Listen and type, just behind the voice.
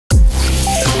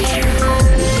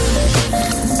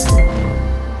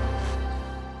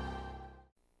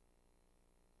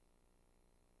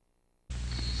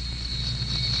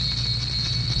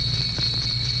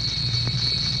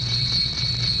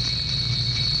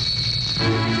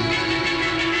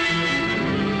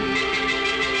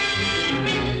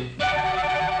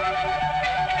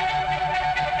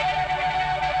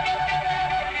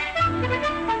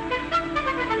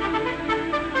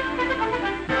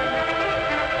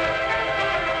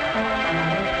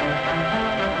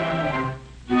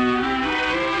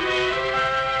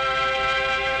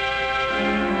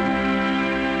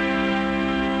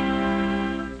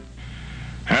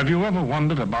Have you ever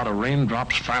wondered about a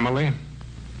raindrop's family?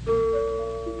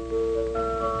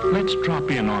 Let's drop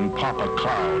in on Papa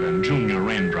Cloud and Junior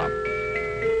Raindrop.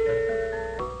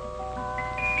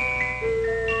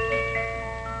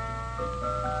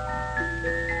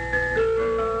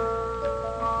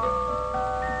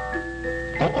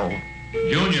 Uh-oh.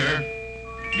 Junior,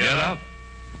 get up.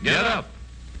 Get up.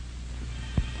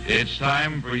 It's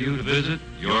time for you to visit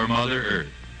your Mother Earth.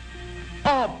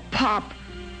 Oh, Pop.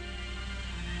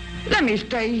 Let me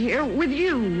stay here with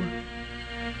you.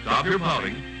 Stop your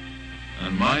pouting.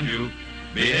 And mind you,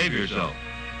 behave yourself.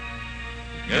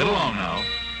 Get along now.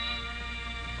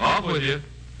 Off with you.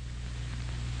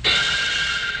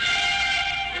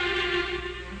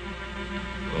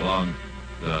 Go along,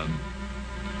 son.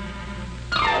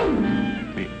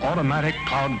 The automatic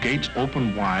cloud gates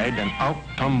open wide and out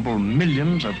tumble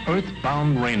millions of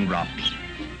earthbound raindrops.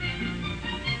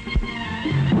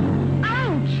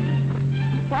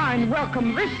 Fine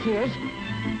welcome this is.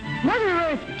 Mother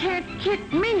Earth can't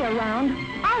kick me around.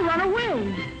 I'll run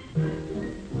away.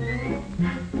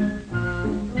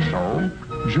 So,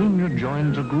 Junior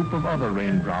joins a group of other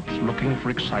raindrops looking for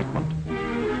excitement.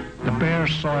 The bare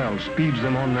soil speeds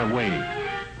them on their way.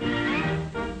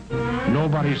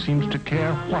 Nobody seems to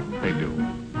care what they do.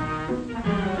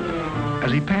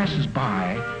 As he passes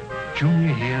by,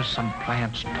 Junior hears some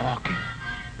plants talking.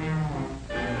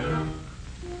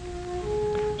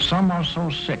 Some are so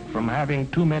sick from having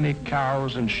too many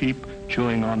cows and sheep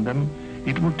chewing on them,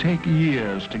 it will take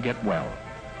years to get well.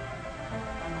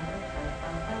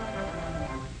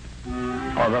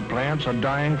 Other plants are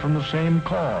dying from the same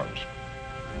cause.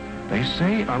 They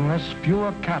say unless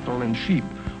fewer cattle and sheep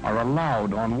are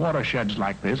allowed on watersheds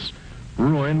like this,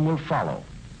 ruin will follow.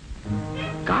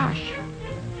 Gosh,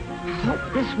 I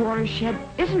hope this watershed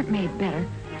isn't made better,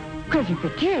 because if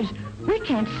it is, we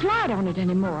can't slide on it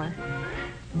anymore.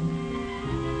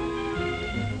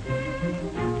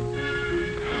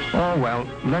 Oh, well,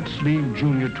 let's leave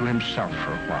Junior to himself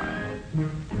for a while.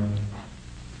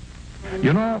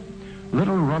 You know,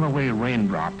 little runaway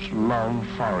raindrops love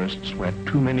forests where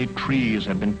too many trees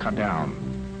have been cut down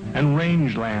and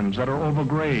rangelands that are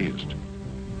overgrazed.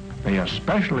 They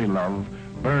especially love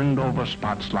burned-over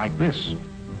spots like this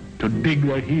to dig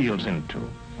their heels into.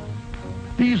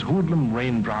 These hoodlum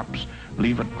raindrops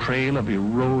leave a trail of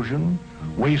erosion,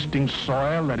 wasting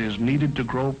soil that is needed to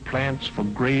grow plants for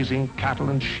grazing cattle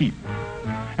and sheep,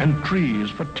 and trees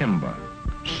for timber,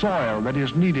 soil that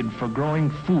is needed for growing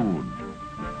food,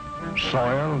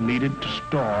 soil needed to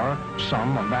store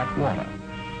some of that water.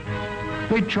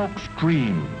 They choke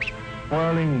streams,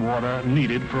 boiling water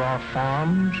needed for our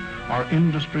farms, our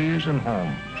industries, and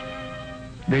homes.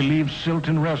 They leave silt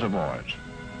in reservoirs.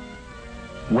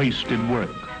 Wasted work.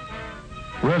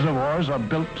 Reservoirs are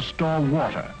built to store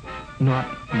water, not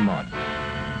mud.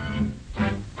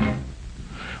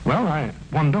 Well, I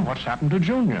wonder what's happened to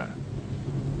Junior.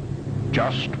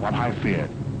 Just what I feared.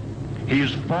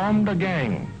 He's formed a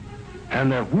gang,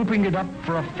 and they're whooping it up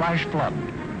for a flash flood.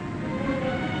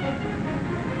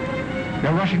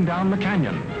 They're rushing down the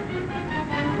canyon.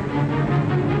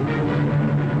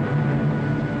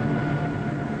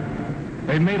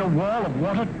 They've made a wall of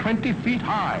water 20 feet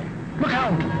high. Look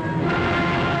out!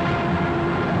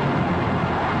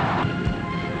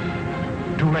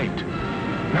 Too late.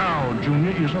 Now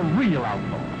Junior is a real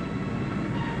outlaw.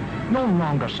 No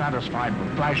longer satisfied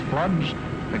with flash floods,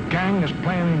 the gang is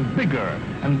planning bigger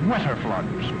and wetter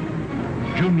floods.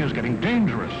 Junior's getting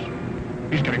dangerous.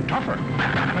 He's getting tougher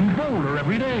and bolder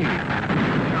every day.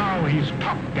 Now he's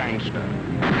tough gangster.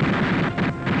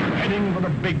 Heading for the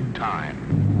big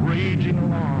time, raging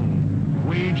along,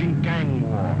 waging gang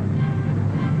war.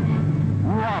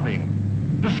 Robbing,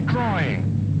 destroying,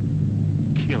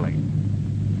 killing.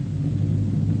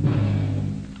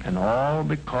 And all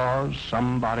because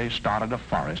somebody started a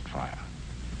forest fire.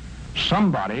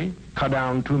 Somebody cut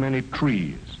down too many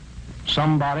trees.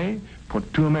 Somebody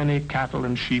put too many cattle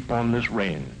and sheep on this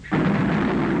range.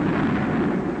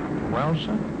 Well,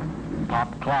 sir,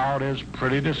 Pop Cloud is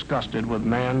pretty disgusted with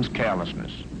man's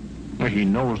carelessness. He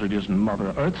knows it isn't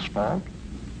Mother Earth's fault.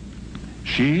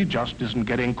 She just isn't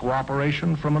getting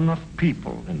cooperation from enough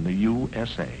people in the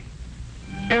USA.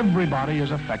 Everybody is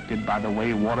affected by the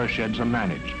way watersheds are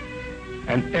managed,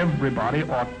 and everybody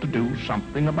ought to do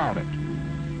something about it.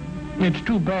 It's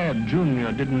too bad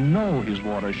Junior didn't know his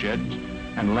watersheds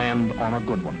and land on a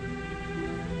good one.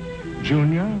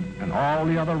 Junior and all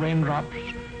the other raindrops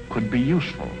could be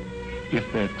useful if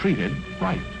they're treated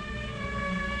right.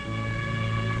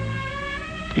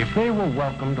 If they were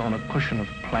welcomed on a cushion of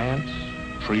plants,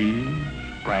 trees,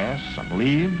 grass, and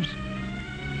leaves,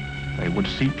 They would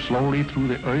seep slowly through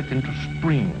the earth into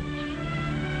springs,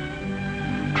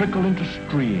 trickle into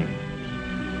streams,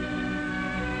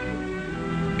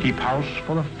 keep house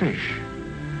for the fish,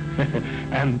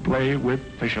 and play with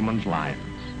fishermen's lines.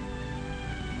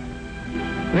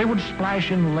 They would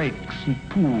splash in lakes and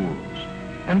pools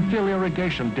and fill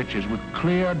irrigation ditches with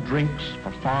clear drinks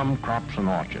for farm crops and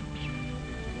orchards.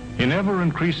 In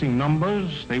ever-increasing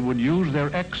numbers, they would use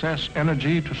their excess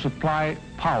energy to supply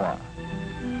power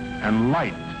and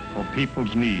light for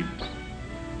people's needs.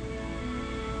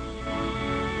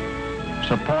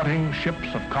 Supporting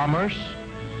ships of commerce,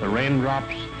 the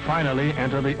raindrops finally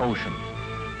enter the ocean.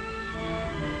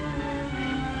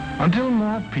 Until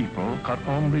more people cut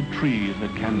only trees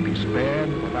that can be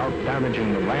spared without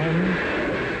damaging the land,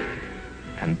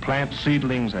 and plant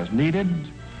seedlings as needed,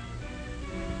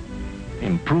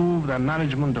 improve the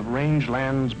management of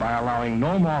rangelands by allowing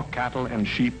no more cattle and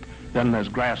sheep than there's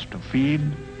grass to feed,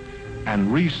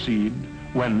 and reseed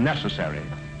when necessary.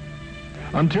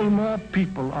 Until more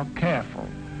people are careful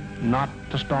not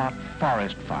to start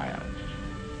forest fires,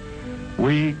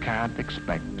 we can't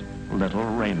expect little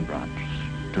raindrops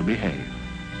to behave.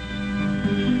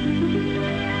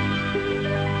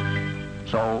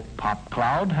 So Pop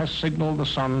Cloud has signaled the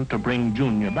sun to bring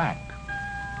Junior back.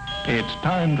 It's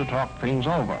time to talk things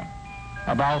over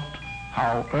about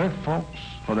how Earth folks,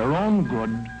 for their own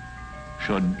good,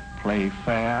 should play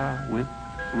fair with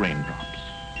raindrops.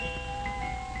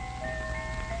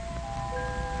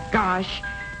 Gosh,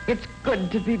 it's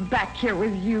good to be back here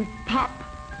with you, Pop.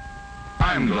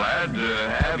 I'm glad to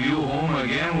have you home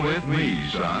again with me,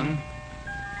 son.